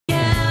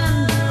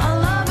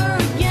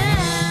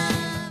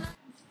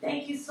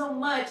so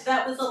much.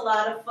 That was a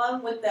lot of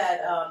fun with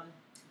that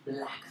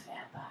black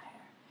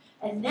vampire.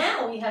 And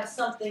now we have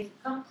something,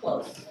 come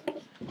close.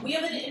 We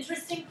have an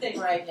interesting thing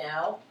right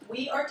now.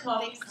 We are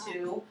talking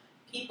to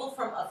people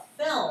from a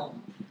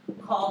film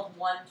called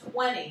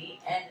 120,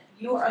 and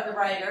you are the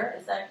writer,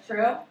 is that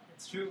true?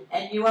 It's true.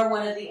 And you are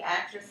one of the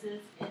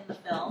actresses in the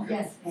film.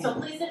 Yes. So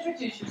please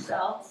introduce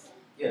yourselves.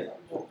 Yeah.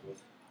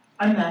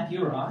 I'm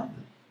Matthew Roth.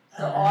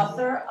 The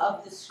author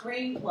of the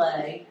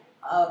screenplay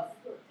of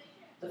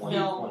the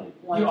film.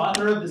 The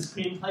author of the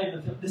screenplay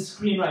of the film, the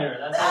screenwriter.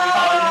 That's how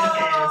we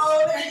call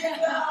it in the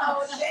case.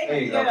 Oh, there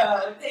you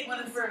go.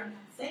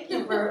 Thank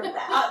you for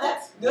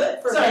that's good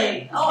for Sorry.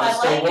 me. Oh, I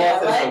like it.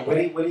 Roth I is like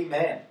a witty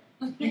man.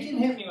 You can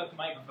hit me with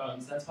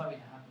microphones. That's why we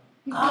have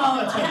them.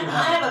 Oh, That's I why you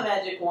have a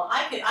magic wand.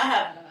 I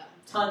have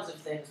tons of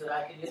things that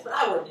I can use, but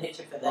I wouldn't hit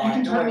you for You that.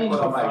 can turn me I put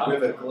into on my a frog.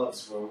 rivet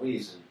gloves for a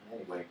reason.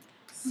 Anyway.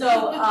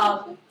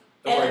 So,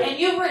 and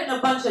you've written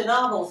a bunch of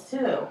novels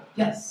too.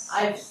 Yes.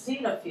 I've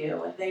seen a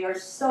few, and they are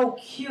so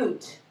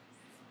cute.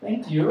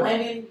 Thank you. I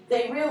mean,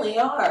 they really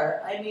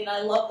are. I mean,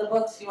 I love the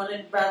books. You want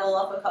to rattle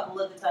up a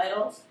couple of the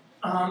titles?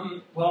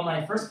 Well,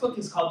 my first book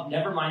is called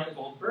Never Mind the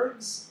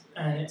Goldbergs,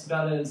 and it's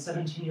about a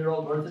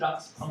 17-year-old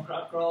Orthodox punk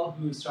rock girl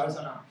who stars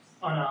on a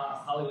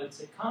Hollywood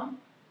sitcom.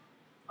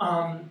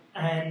 And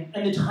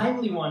the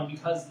timely one,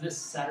 because this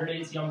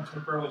Saturday is Yom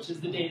Kippur, which is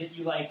the day that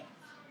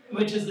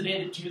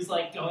Jews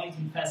like go and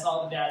confess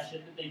all the bad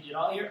shit that they did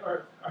all year.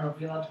 Or are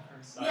we allowed to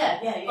curse? Sorry.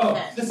 Yeah, you Oh,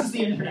 can. this is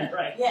the internet,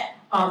 right? Yeah.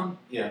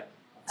 Yeah.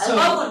 I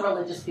love when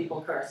religious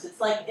people curse.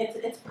 It's like,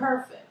 it's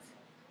perfect.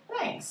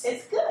 Thanks.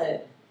 It's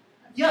good.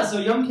 Yeah, so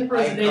Yom Kippur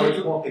I is the day that encourage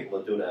you... more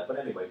people to do that, but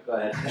anyway, go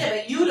ahead. Yeah,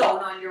 but you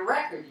don't on your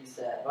record, you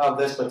said. Well,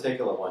 this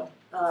particular one.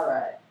 All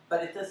right.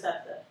 But it does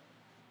have to.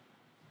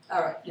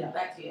 All right. Yeah.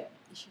 Back to you.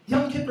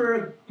 Yom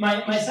Kippur,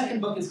 my second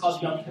book is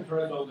called Yom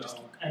Kippur A Go-Go,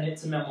 and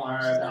it's a memoir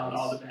about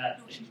all the bad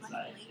things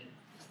I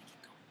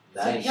did.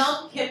 Nice. So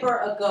Yom Kippur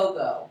A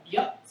Go-Go.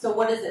 Yep. So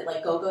what is it,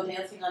 like go-go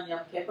dancing on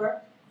Yom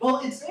Kippur? Well,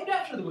 it's named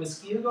after the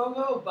whiskey A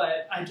Go-Go,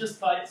 but I just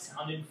thought it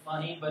sounded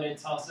funny, but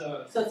it's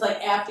also... So it's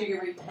like after you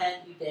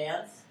repent, you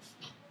dance?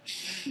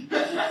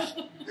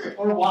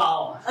 Or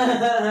wow.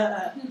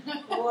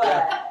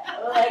 What?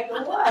 Like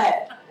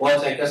what? Or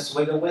take a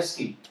swig of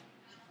whiskey.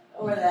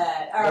 Or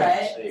that. All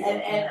Yes, right. there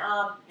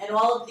you And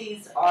all of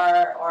these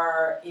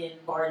are in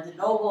Barnes and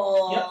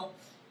Noble, Yep.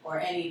 or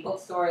any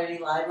bookstore, any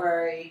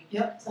library.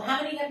 Yep. So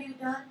how many have you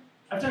done?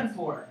 I've done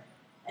 4.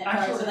 And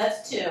Actually- so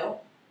that's 2.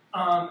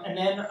 And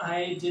then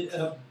I did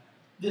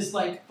this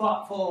like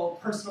thoughtful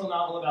personal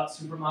novel about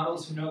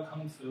supermodels who know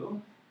Kung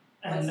Fu.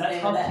 And What's the that's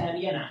name called of that?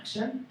 Candy in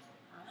Action.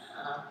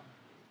 Ah,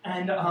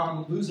 And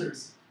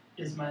Losers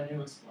is my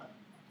newest one.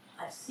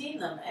 I've seen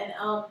them, and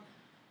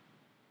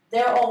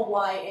they're all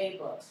YA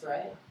books,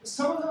 right?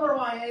 Some of them are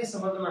YA,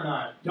 some of them are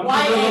not. Yom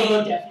YA.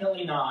 Kippur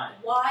definitely not.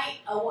 Why?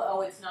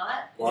 Oh, it's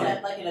not? Is Why?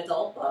 that like an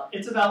adult book?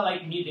 It's about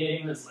like me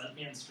dating this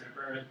lesbian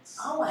stripper. It's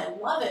Oh, I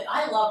love it.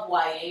 I love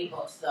YA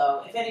books,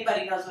 though. If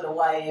anybody knows what a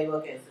YA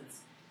book is, it's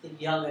the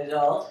young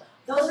adult.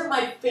 Those are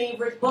my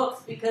favorite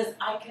books because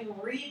I can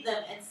read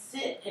them and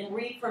sit and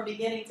read from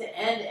beginning to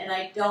end, and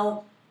I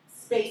don't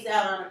space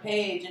out on a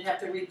page and have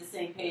to read the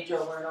same page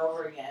over and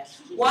over again.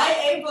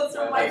 YA books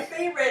are my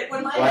favorite.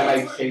 When my Why am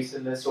kids I were,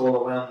 chasing this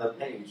all around the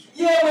page?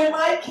 yeah, when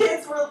my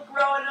kids were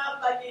growing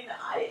up, I mean,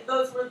 I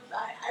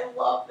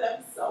love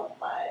them so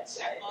much.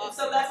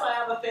 So that's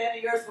why I'm a fan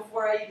of yours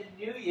before I even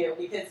knew you,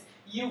 because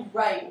you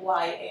write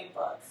YA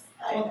books.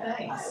 Well,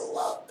 thanks. I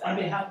love them. on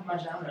behalf of my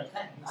genre.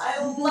 Thanks.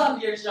 I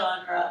love your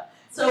genre.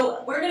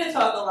 So we're going to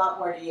talk a lot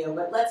more to you,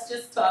 but let's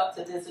just talk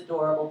to this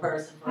adorable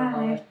person for a Hi.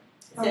 moment.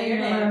 Say your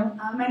name.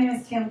 My name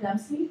is Tam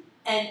Dempsey.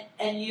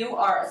 And you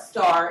are a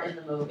star in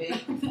the movie.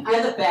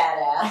 You're the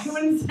I badass.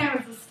 wouldn't say I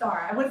was a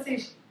star. I would say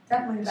she's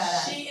definitely a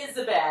badass. She is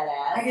a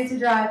I badass. get to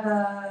drive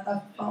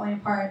a falling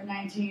apart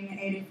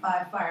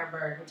 1985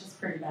 Firebird, which is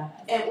pretty badass.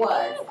 It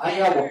was. I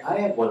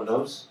had one of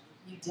those.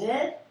 You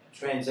did?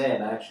 Trans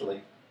Am,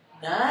 actually.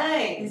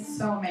 Nice. It's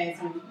so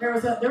amazing. There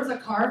was a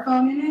car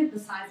phone in it, the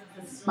size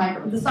of this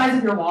the size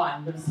of your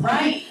wand. It was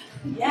Right.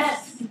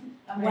 Yes.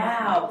 amazing.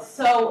 Wow.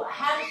 So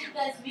how did you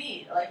guys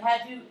meet? Like,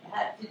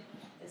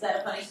 is that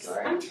a funny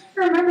story? I'm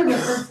trying to remember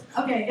this.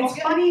 Okay,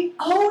 it's funny.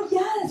 Oh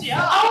yes.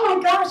 Yeah. Oh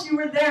my gosh, you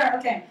were there.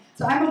 Okay,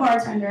 so I'm a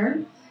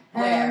bartender,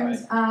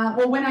 and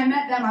well, when I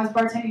met them, I was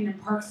bartending in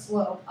Park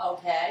Slope.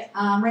 Okay.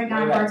 Right now,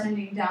 I'm Right.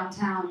 bartending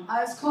downtown.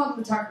 It's called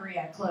the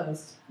Taqueria,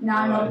 closed. Now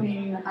I'm Right.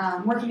 opening,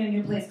 working in a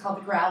new place called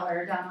the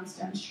Growler down on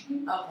Stone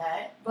Street.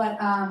 Okay. But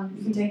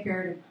you can take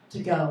beer to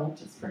go,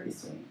 which is pretty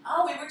sweet.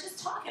 Oh, we were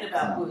just talking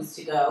about So, booze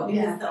to go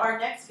because yeah. our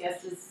next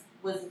guest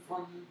was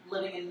from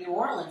living in New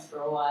Orleans for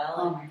a while.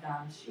 Oh my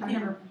gosh, I've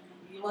never.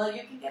 Well,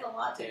 you can get a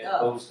lot to Yeah,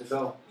 go. goes to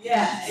go.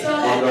 Yeah. So,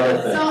 One other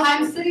thing. so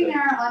I'm sitting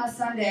there on a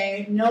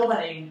Sunday.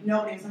 Nobody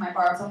was in my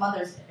bar until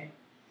Mother's Day,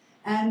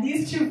 and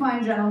these two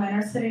fine gentlemen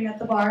are sitting at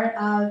the bar.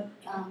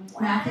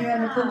 Matthew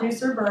and the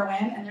producer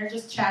Berwin, and they're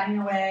just chatting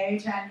away.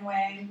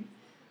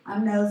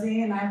 I'm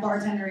nosy, and I have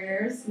bartender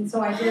ears, and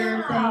so I hear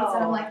things,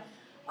 and I'm like,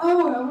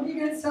 oh, what are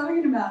you guys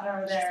talking about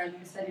over there? And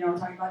they said, we're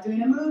talking about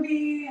doing a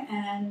movie,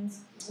 and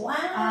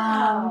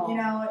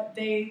Wow.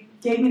 they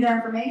gave me their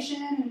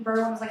information, and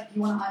Berwin was like, if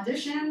you want to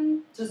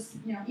audition, just,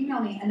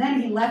 email me. And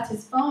then he left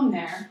his phone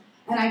there,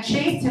 and I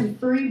chased him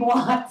 3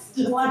 blocks just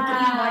to give me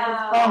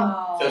back his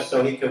phone. Just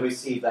so he could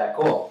receive that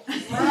call.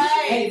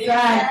 Right.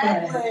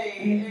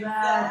 Exactly.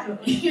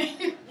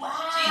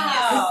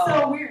 Wow. It's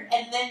so weird.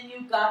 And then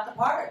you got the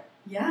part.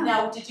 Yeah.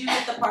 Now, did you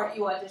get the part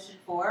you auditioned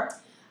for?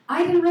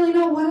 I didn't really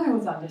know what I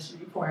was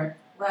auditioning for.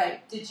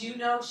 Right. Did you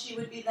know she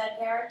would be that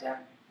character?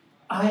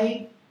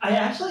 I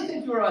actually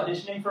think you were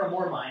auditioning for a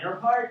more minor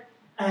part,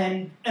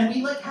 and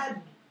we had.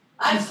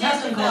 I've seen the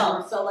casting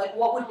film, call. so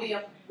what would be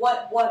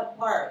what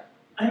part?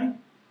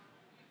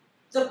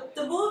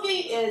 The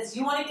movie is.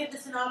 You want to give the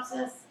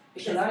synopsis?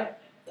 Should I?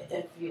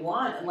 If you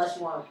want, unless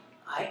you want,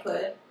 I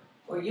could,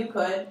 or you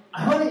could.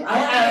 I want to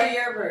I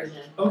hear your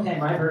version. Okay,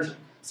 my version.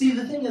 See,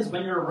 the thing is,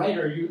 when you're a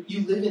writer, you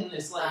live in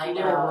this I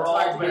little know, it's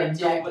hard to world be where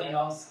objective. nobody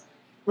else,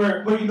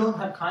 where you don't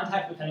have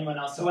contact with anyone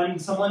else. So when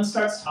someone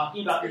starts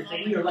talking about your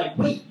thing, you're like,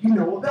 wait, you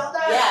know about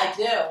that? Yeah,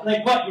 I do.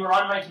 Like what? You were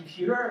on my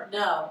computer?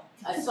 No,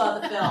 I saw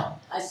the film.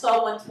 I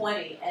saw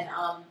 120, and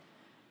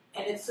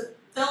it's a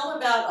film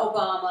about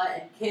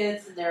Obama and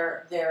kids and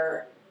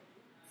their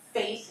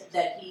faith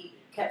that he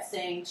kept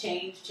saying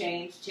change,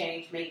 change,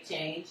 change, make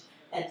change,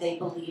 and they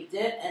believed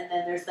it. And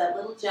then there's that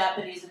little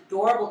Japanese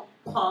adorable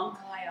punk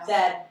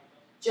that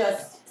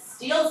just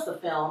steals the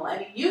film. I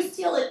mean, you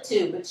steal it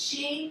too, but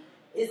she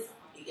is.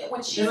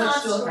 When she's They're on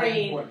still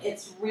screen, important.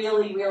 it's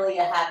really, really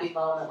a happy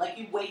moment. Like,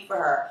 you wait for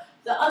her.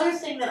 The other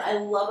thing that I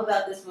love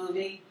about this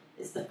movie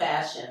is the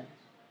fashion.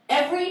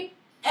 Every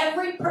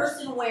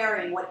person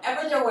wearing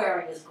whatever they're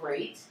wearing is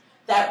great.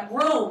 That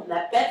room,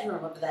 that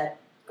bedroom of that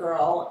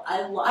girl,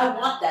 I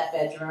want that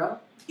bedroom.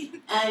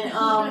 And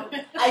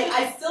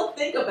I still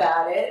think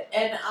about it.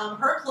 And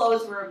her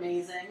clothes were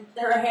amazing.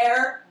 Her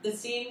hair, the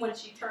scene when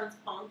she turns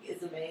punk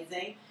is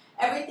amazing.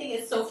 Everything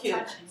is so cute.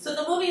 So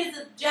the movie is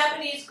a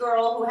Japanese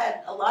girl who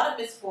had a lot of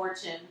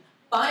misfortune,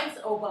 finds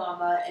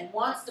Obama and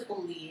wants to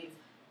believe,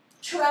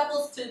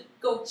 travels to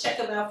go check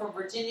him out from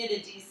Virginia to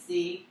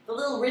D.C. The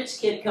little rich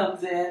kid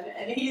comes in,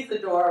 and he's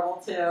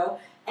adorable too.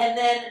 And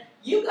then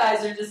you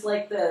guys are just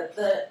like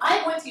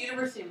I went to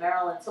University of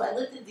Maryland, so I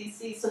lived in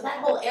D.C., so that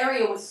whole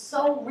area was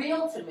so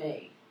real to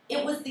me.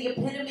 It was the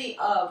epitome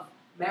of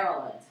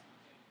Maryland.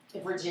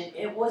 In Virginia,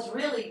 it was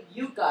really,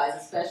 you guys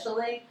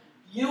especially,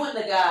 you and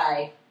the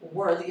guy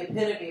were the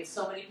epitome of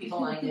so many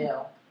people I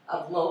knew,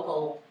 of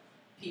local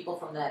people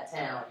from that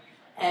town.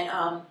 And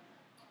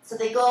so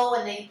they go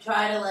and they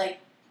try to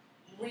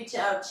reach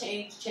out,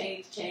 change,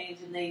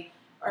 and they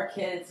are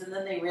kids, and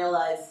then they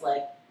realize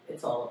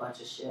it's all a bunch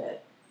of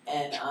shit.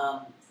 And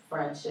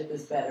friendship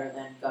is better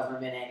than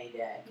government any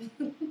day.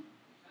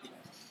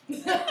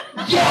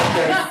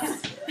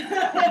 Yes!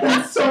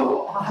 That's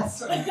so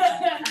awesome.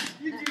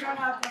 You do not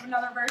have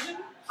another version?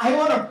 I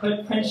want to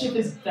put friendship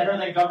is better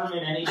than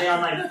government any day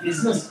on my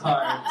business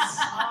cards.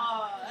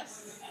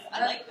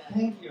 I like that.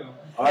 Thank you.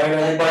 All right,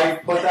 everybody,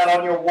 put that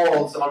on your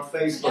walls on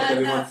Facebook, Yes,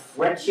 everyone.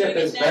 Friendship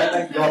is better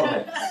than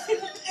government.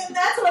 And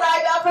that's what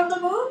I got from the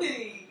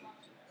movie.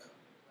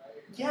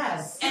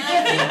 Yes. And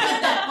I think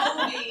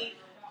that movie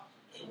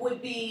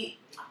would be,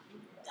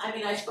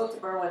 I spoke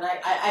to Berwin.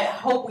 I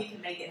hope we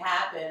can make it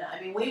happen.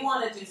 We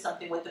want to do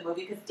something with the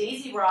movie because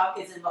Daisy Rock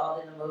is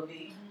involved in the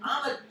movie.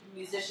 I'm a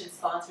musician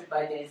sponsored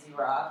by Daisy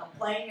Rock. I'm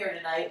playing here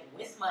tonight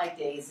with my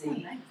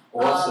Daisy.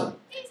 Awesome.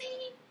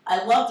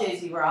 I love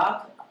Daisy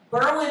Rock.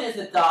 Berwin is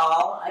a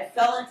doll. I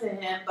fell into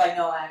him by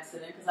no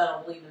accident because I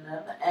don't believe in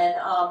them.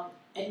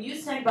 And you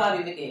sang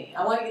Bobby McGee.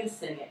 I want you to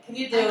sing it. Can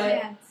you do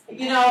it?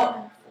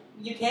 Can't.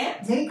 You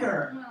can't? Make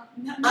her.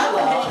 I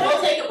will.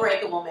 We'll take a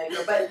break and we'll make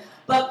her. But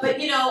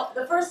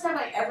the first time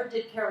I ever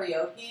did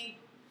karaoke,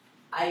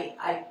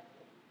 I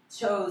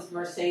chose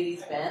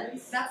Mercedes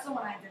Benz. That's the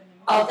one I did.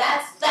 Oh,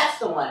 that's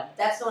the one.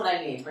 That's the one I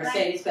mean,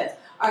 Mercedes Benz.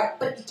 All right,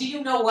 but do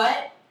you know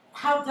what?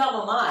 How dumb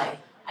am I?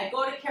 I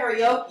go to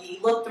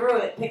karaoke, look through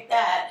it, pick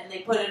that, and they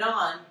put it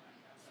on.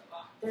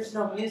 There's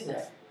no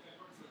music.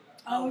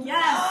 Oh,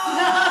 yes.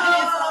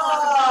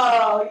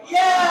 Oh,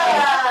 yeah!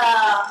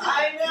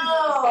 I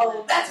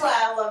know! That's why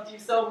I loved you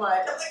so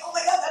much. I was like, oh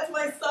my god, that's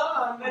my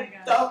song!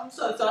 That dumb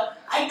song.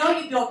 I know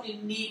you don't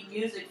need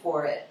music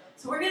for it.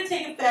 So we're going to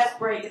take a fast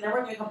break, and then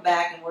we're going to come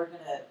back, and we're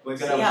going to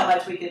see how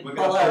much we can pull We're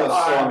going to pull a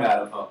song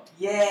out of her.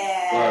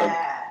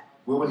 Yeah!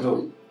 ReW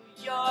WhO.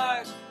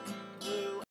 Your